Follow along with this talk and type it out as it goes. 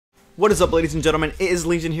What is up, ladies and gentlemen? It is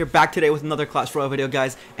Legion here, back today with another Clash Royale video,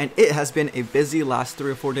 guys, and it has been a busy last 3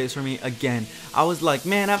 or 4 days for me again. I was like,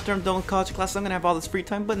 man, after I'm done with college class, I'm gonna have all this free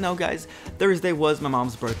time, but no, guys, Thursday was my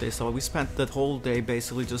mom's birthday, so we spent the whole day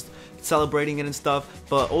basically just celebrating it and stuff,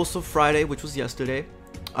 but also Friday, which was yesterday,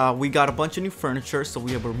 we got a bunch of new furniture, so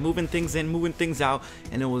we were moving things in, moving things out,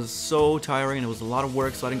 and it was so tiring, and it was a lot of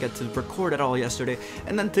work, so I didn't get to record at all yesterday.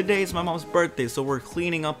 And then today is my mom's birthday, so we're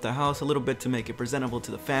cleaning up the house a little bit to make it presentable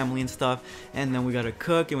to the family and stuff, and then we gotta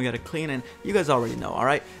cook, and we gotta clean, and you guys already know,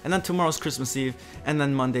 alright? And then tomorrow's Christmas Eve, and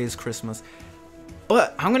then Monday is Christmas.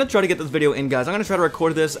 But I'm gonna try to get this video in, guys. I'm gonna try to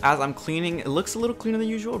record this as I'm cleaning. It looks a little cleaner than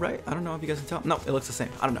usual, right? I don't know if you guys can tell. No, it looks the same.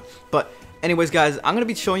 I don't know. But anyways, guys, I'm gonna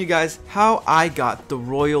be showing you guys how I got the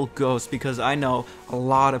Royal Ghost, because I know a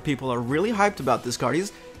lot of people are really hyped about this card.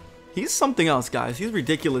 He's something else, guys. He's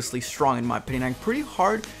ridiculously strong in my opinion, and pretty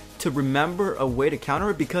hard to remember a way to counter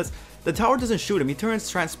it, because the tower doesn't shoot him. He turns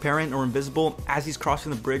transparent or invisible as he's crossing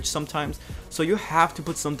the bridge sometimes. So you have to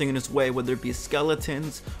put something in his way, whether it be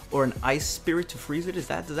skeletons or an ice spirit to freeze it. Does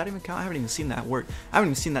that even count? I haven't even seen that work. I haven't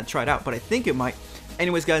even seen that tried out, but I think it might.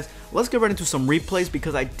 Anyways, guys, let's get right into some replays,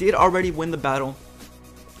 because I did already win the battle.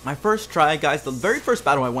 My first try, guys, the very first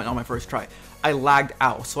battle I went on my first try, I lagged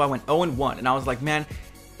out. So I went 0-1, and I was like, man,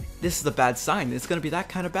 this is a bad sign. It's gonna be that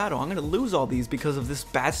kind of battle. I'm gonna lose all these because of this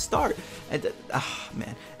bad start. And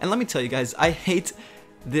man. And let me tell you guys, I hate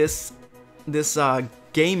this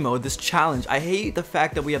game mode, this challenge. I hate the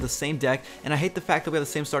fact that we have the same deck, and I hate the fact that we have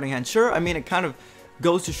the same starting hand. Sure, I mean, it kind of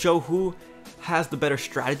goes to show who has the better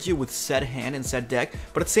strategy with said hand and said deck,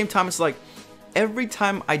 but at the same time, it's like every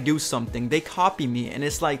time I do something, they copy me, and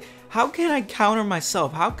it's like, how can I counter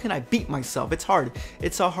myself? How can I beat myself? It's hard.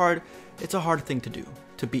 It's a hard thing to do.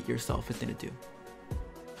 To beat yourself is thing to do.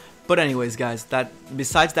 But anyways, guys,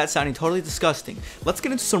 besides that sounding totally disgusting, let's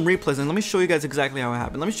get into some replays, and let me show you guys exactly how it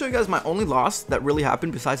happened. Let me show you guys my only loss that really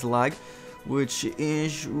happened besides the lag, which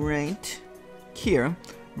is right here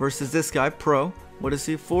versus this guy, Pro. What is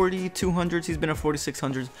he? 4200s. He's been at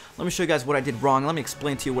 4600s. Let me show you guys what I did wrong. Let me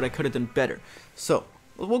explain to you what I could have done better. So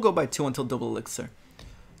we'll go by 2 until double elixir.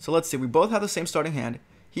 So let's see. We both have the same starting hand.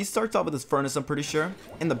 He starts off with his furnace, I'm pretty sure,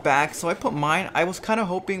 in the back. So I put mine. I was kind of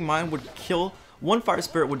hoping mine would kill. One fire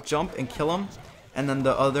spirit would jump and kill him, and then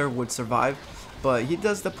the other would survive. But he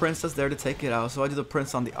does the princess there to take it out. So I do the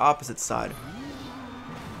prince on the opposite side.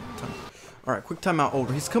 Alright, quick timeout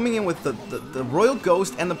over. He's coming in with the Royal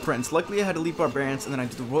Ghost and the prince. Luckily I had Elite Barbarians, and then I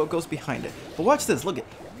do the Royal Ghost behind it. But watch this, look it.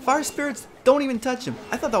 Fire spirits don't even touch him.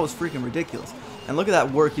 I thought that was freaking ridiculous. And look at that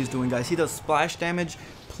work he's doing, guys. He does splash damage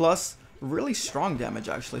plus really strong damage,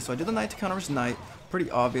 actually. So I did the knight to counter his knight. Pretty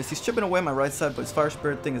obvious. He's chipping away my right side, but his fire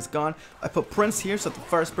spirit thing is gone. I put prince here so that the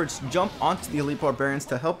fire spirits jump onto the elite barbarians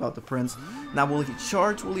to help out the prince. Now will he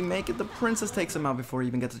charge? Will he make it? The princess takes him out before he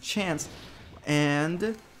even gets a chance. And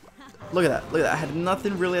look at that. Look at that. I had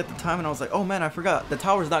nothing really at the time, and I was like, oh man, I forgot. The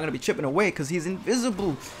tower's not going to be chipping away because he's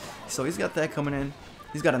invisible. So he's got that coming in.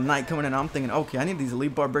 He's got a knight coming in. I'm thinking, okay, I need these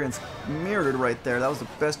elite barbarians mirrored right there. That was the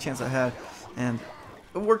best chance I had. And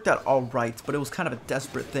it worked out all right, but it was kind of a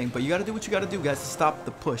desperate thing. But you got to do what you got to do, guys, to stop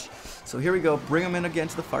the push. So here we go. Bring them in again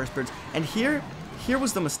to the fire spirits. And here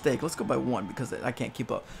was the mistake. Let's go by 1 because I can't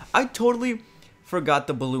keep up. I totally forgot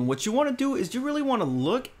the balloon. What you want to do is you really want to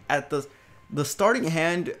look at the starting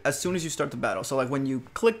hand as soon as you start the battle. So like when you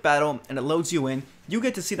click battle and it loads you in, you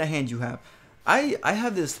get to see the hand you have. I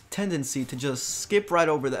have this tendency to just skip right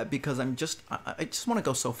over that because I just want to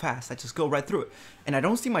go so fast. I just go right through it, and I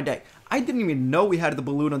don't see my deck. I didn't even know we had the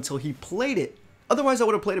balloon until he played it. Otherwise, I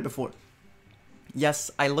would have played it before.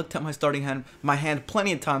 Yes, I looked at my hand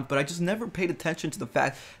plenty of times, but I just never paid attention to the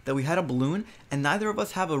fact that we had a balloon, and neither of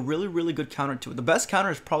us have a really good counter to it. The best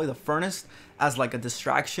counter is probably the furnace as like a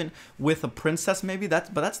distraction with a princess maybe,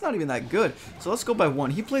 but that's not even that good. So let's go by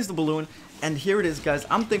 1. He plays the balloon, and here it is, guys.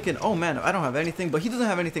 I'm thinking, oh man, I don't have anything, but he doesn't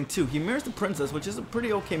have anything too. He mirrors the princess, which is a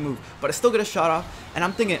pretty okay move, but I still get a shot off, and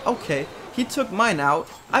I'm thinking, okay, he took mine out.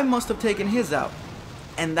 I must have taken his out,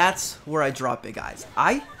 and that's where I drop it, guys.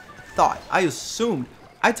 I assumed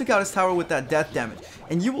I took out his tower with that death damage,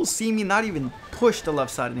 and you will see me not even push the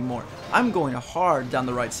left side anymore. I'm going hard down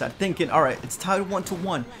the right side, thinking, alright, it's tied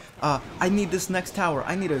 1-1. I need this next tower.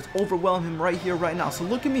 I need to overwhelm him right here, right now. So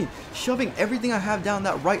look at me, shoving everything I have down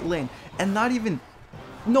that right lane, and not even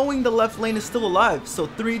knowing the left lane is still alive. So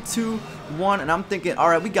 3, 2, 1, and I'm thinking,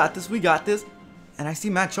 alright, we got this, and I see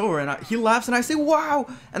match over, and he laughs, and I say, wow,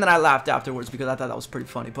 and then I laughed afterwards because I thought that was pretty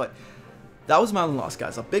funny. But that was my own loss,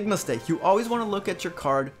 guys. A big mistake. You always want to look at your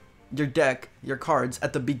card your deck, your cards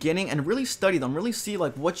at the beginning and really study them, really see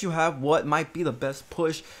like what you have, what might be the best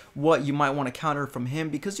push, what you might want to counter from him,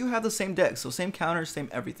 because you have the same deck, so same counters, same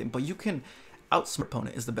everything, but you can outsmart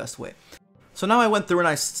opponent is the best way. So now I went through and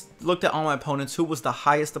I looked at all my opponents, who was the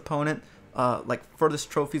highest opponent, like furthest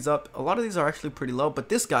trophies up. A lot of these are actually pretty low, but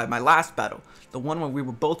this guy, my last battle, the one where we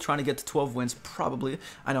were both trying to get to 12 wins, probably,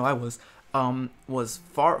 I know I was Farbios.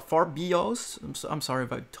 I'm sorry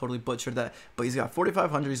if I totally butchered that, but he's got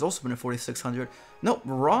 4,500. He's also been at 4,600. Nope,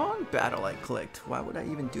 wrong battle I clicked. Why would I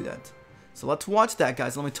even do that? So let's watch that,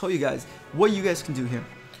 guys. Let me tell you guys what you guys can do here.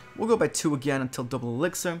 We'll go by 2 again until double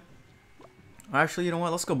elixir. Actually, you know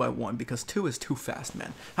what? Let's go by 1 because 2 is too fast,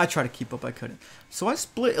 man. I tried to keep up, I couldn't. So I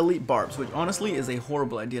split elite barbs, which honestly is a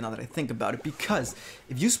horrible idea now that I think about it, because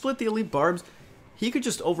if you split the elite barbs, he could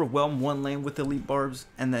just overwhelm one lane with elite barbs,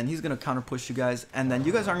 and then he's going to counter push you guys, and then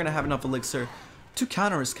you guys aren't going to have enough elixir to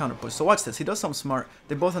counter his counter push. So watch this. He does something smart.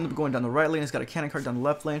 They both end up going down the right lane. He's got a cannon card down the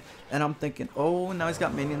left lane, and I'm thinking, oh, now he's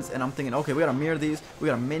got minions, and I'm thinking, okay, we got to mirror these. We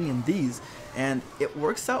got to minion these, and it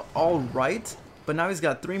works out all right, but now he's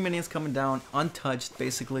got 3 minions coming down untouched,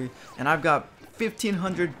 basically, and I've got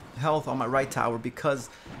 1,500 health on my right tower because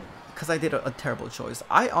I did a terrible choice.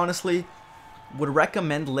 I honestly would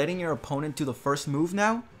recommend letting your opponent do the first move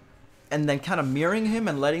now, and then kind of mirroring him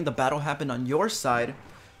and letting the battle happen on your side.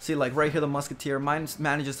 See, like right here, the musketeer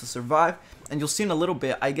manages to survive, and you'll see in a little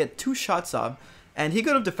bit, I get 2 shots off, and he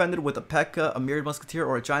could have defended with a P.E.K.K.A, a mirrored musketeer,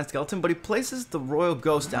 or a giant skeleton, but he places the royal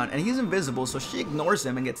ghost down, and he's invisible, so she ignores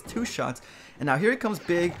him and gets 2 shots, and now here he comes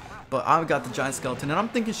big, but I've got the giant skeleton, and I'm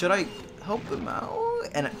thinking, should I help him out?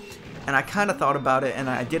 And I kind of thought about it, and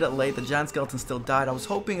I did it late. The giant skeleton still died. I was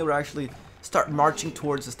hoping it would actually start marching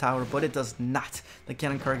towards this tower, but it does not. The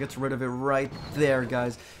cannon card gets rid of it right there,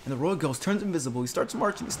 guys. And the royal ghost turns invisible. He starts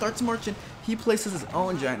marching. He places his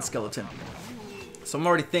own giant skeleton. So I'm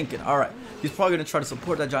already thinking, alright, he's probably going to try to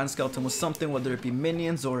support that giant skeleton with something, whether it be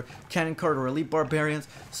minions or cannon card or elite barbarians.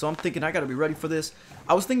 So I'm thinking I got to be ready for this.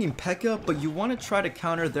 I was thinking P.E.K.K.A, but you want to try to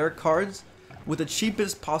counter their cards with the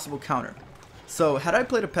cheapest possible counter. So had I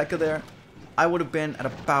played a P.E.K.K.A there, I would have been at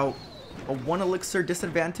about a 1 elixir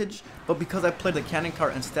disadvantage, but because I played the cannon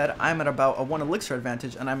card instead, I'm at about a 1 elixir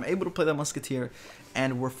advantage, and I'm able to play the musketeer,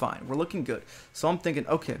 and we're fine. We're looking good. So I'm thinking,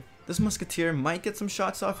 okay, this musketeer might get some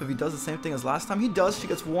shots off if he does the same thing as last time. He does. She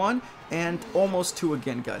gets 1 and almost 2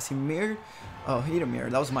 again, guys. He mirrored. Oh, he didn't mirror.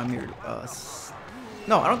 That was my mirrored.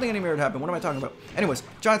 No, I don't think any mirrored happened. What am I talking about? Anyways,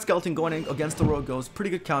 giant skeleton going in against the royal ghost.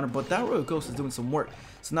 Pretty good counter, but that royal ghost is doing some work.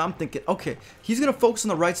 So now I'm thinking, okay, he's going to focus on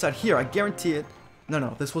the right side here. I guarantee it.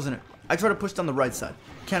 No, this wasn't it. I try to push down the right side.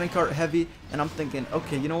 Cannon cart heavy, and I'm thinking,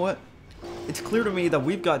 okay, you know what? It's clear to me that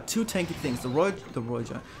we've got 2 tanky things,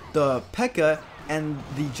 the P.E.K.K.A and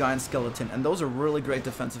the giant skeleton, and those are really great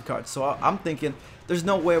defensive cards. So I'm thinking there's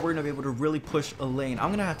no way we're gonna be able to really push a lane. I'm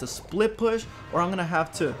gonna have to split push, or I'm gonna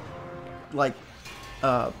have to like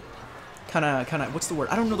kind of what's the word?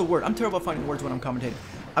 I don't know the word. I'm terrible at finding words when I'm commentating.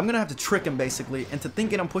 I'm gonna have to trick him basically into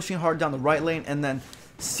thinking I'm pushing hard down the right lane and then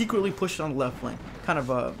secretly push it on the left lane, kind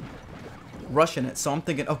of rushing it. So I'm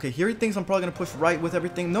thinking, okay, here he thinks I'm probably gonna push right with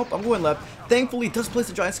everything. Nope, I'm going left. Thankfully, he does place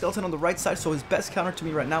the giant skeleton on the right side, so his best counter to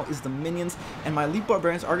me right now is the minions, and my elite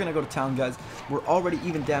barbarians are gonna go to town, guys. We're already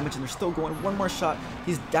even damage, and they're still going. 1 more shot.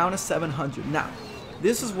 He's down to 700. Now,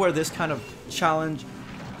 this is where this kind of challenge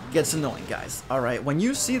gets annoying, guys. All right, when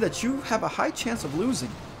you see that you have a high chance of losing,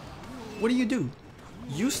 what do?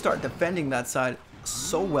 You start defending that side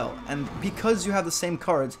so well, and because you have the same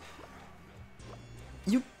cards,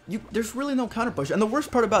 there's really no counter push. And the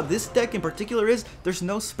worst part about this deck in particular is there's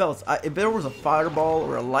no spells. If there was a fireball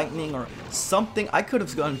or a lightning or something, I could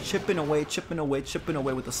have gone chipping away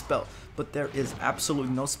with a spell, but there is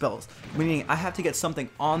absolutely no spells, meaning I have to get something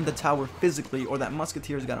on the tower physically, or that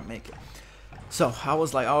musketeer's gotta make it. So I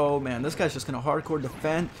was like, oh man, this guy's just gonna hardcore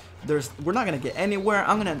defend. We're not gonna get anywhere.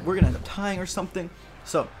 We're gonna end up tying or something.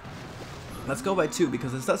 So let's go by 2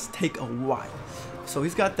 because this does take a while. So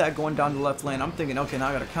he's got that going down the left lane. I'm thinking, okay, now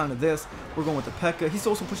I gotta counter this. We're going with the P.E.K.K.A. He's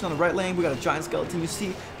also pushing on the right lane. We got a giant skeleton. You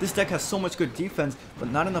see, this deck has so much good defense, but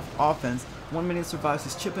not enough offense. 1 minion survives.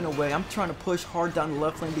 He's chipping away. I'm trying to push hard down the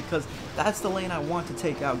left lane because that's the lane I want to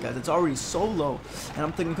take out, guys. It's already so low, and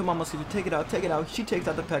I'm thinking, come on, musketeer, take it out. She takes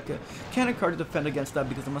out the P.E.K.K.A. Cannon card to defend against that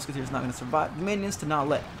because the musketeer is not going to survive. Minions to not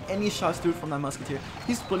let any shots through from that musketeer.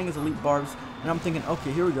 He's splitting his elite barbs, and I'm thinking,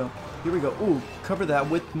 okay, here we go. Ooh, cover that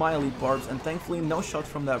with my elite barbs, and thankfully no shots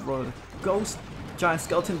from that royal ghost. giant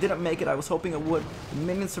skeleton didn't make it. I was hoping it would. The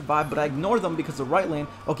minions survived, but I ignored them because the right lane.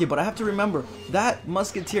 Okay, but I have to remember that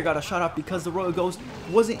musketeer got a shot off because the royal ghost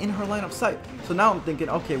wasn't in her line of sight. So now I'm thinking,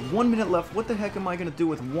 okay, 1 minute left. What the heck am I gonna do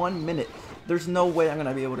with 1 minute? There's no way I'm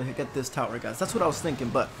gonna be able to get this tower, guys. That's what I was thinking,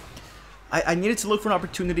 but I needed to look for an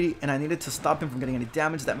opportunity, and I needed to stop him from getting any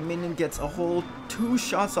damage. That minion gets a whole 2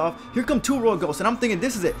 shots off. Here come 2 royal ghosts, and I'm thinking,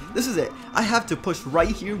 this is it. This is it. I have to push right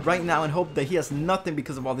here, right now, and hope that he has nothing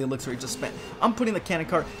because of all the elixir he just spent. I'm putting the cannon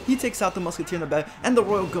cart. He takes out the musketeer in the back, and the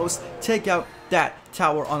royal ghosts take out that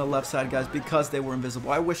tower on the left side, guys, because they were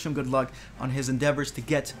invisible. I wish him good luck on his endeavors to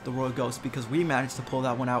get the royal ghosts, because we managed to pull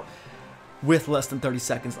that one out with less than 30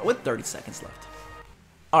 seconds, with 30 seconds left.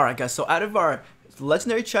 Alright, guys, so out of our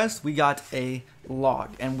legendary chest, we got a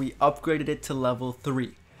log, and we upgraded it to level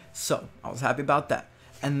 3. So, I was happy about that.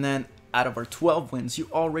 And then, out of our 12 wins, you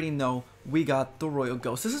already know we got the Royal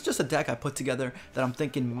Ghost. This is just a deck I put together that I'm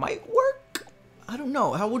thinking might work. I don't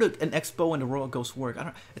know. How would an Expo and a Royal Ghost work?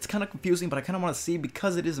 It's kind of confusing, but I kind of want to see,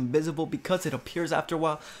 because it is invisible, because it appears after a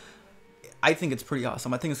while. I think it's pretty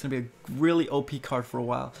awesome. I think it's going to be a really OP card for a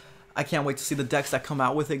while. I can't wait to see the decks that come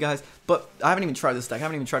out with it, guys. But I haven't even tried this deck. I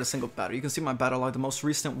haven't even tried a single battle. You can see my battle log. The most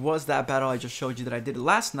recent was that battle I just showed you that I did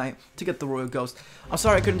last night to get the Royal Ghost. I'm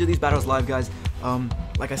sorry I couldn't do these battles live, guys.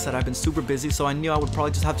 Like I said, I've been super busy, so I knew I would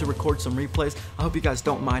probably just have to record some replays. I hope you guys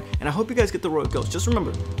don't mind, and I hope you guys get the Royal Ghost. Just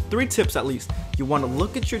remember, 3 tips at least. You want to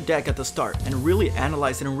look at your deck at the start and really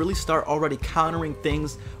analyze it and really start already countering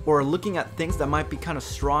things or looking at things that might be kind of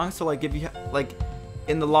strong. So like if you like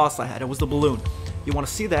in the loss I had, it was the balloon. You want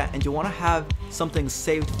to see that, and you want to have something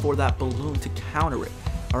saved for that balloon to counter it.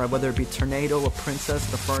 Alright, whether it be tornado, a princess,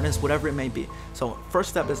 the furnace, whatever it may be. So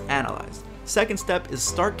first step is analyze. Second step is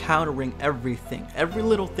start countering everything. Every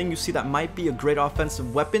little thing you see that might be a great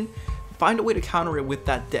offensive weapon, find a way to counter it with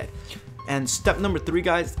that deck. And step number 3,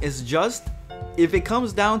 guys, is just, if it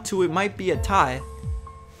comes down to it might be a tie,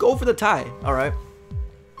 go for the tie, alright?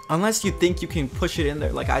 Unless you think you can push it in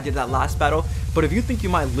there like I did that last battle. But if you think you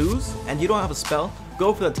might lose and you don't have a spell,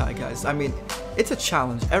 go for the tie, guys. I mean, it's a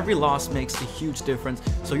challenge. Every loss makes a huge difference,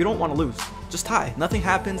 so you don't want to lose. Just tie. Nothing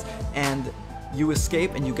happens, and you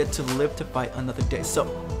escape, and you get to live to fight another day. So,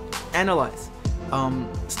 analyze.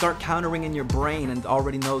 Start countering in your brain and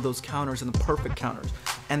already know those counters and the perfect counters.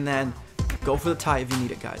 And then go for the tie if you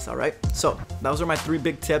need it, guys. Alright, so those are my 3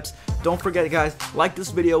 big tips. Don't forget, guys, like this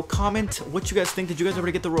video, comment what you guys think. Did you guys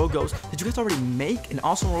already get the Royal Ghost? Did you guys already make an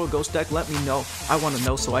awesome Royal Ghost deck? Let me know. I want to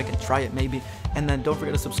know so I can try it maybe. And then don't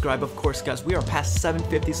forget to subscribe. Of course, guys, we are past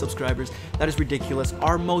 750 subscribers. That is ridiculous.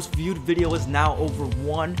 Our most viewed video is now over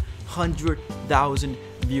 100,000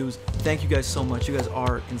 views. Thank you guys so much. You guys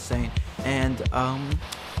are insane. And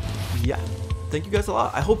yeah, thank you guys a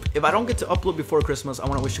lot. I hope, if I don't get to upload before Christmas, I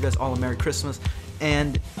want to wish you guys all a Merry Christmas,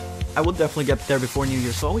 and I will definitely get there before New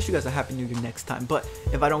Year, so I'll wish you guys a Happy New Year next time. But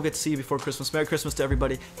if I don't get to see you before Christmas, Merry Christmas to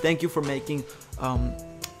everybody. Thank you for making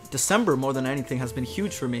December, more than anything, has been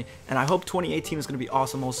huge for me, and I hope 2018 is going to be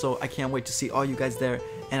awesome also. I can't wait to see all you guys there,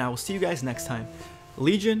 and I will see you guys next time.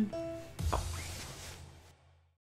 Legion out.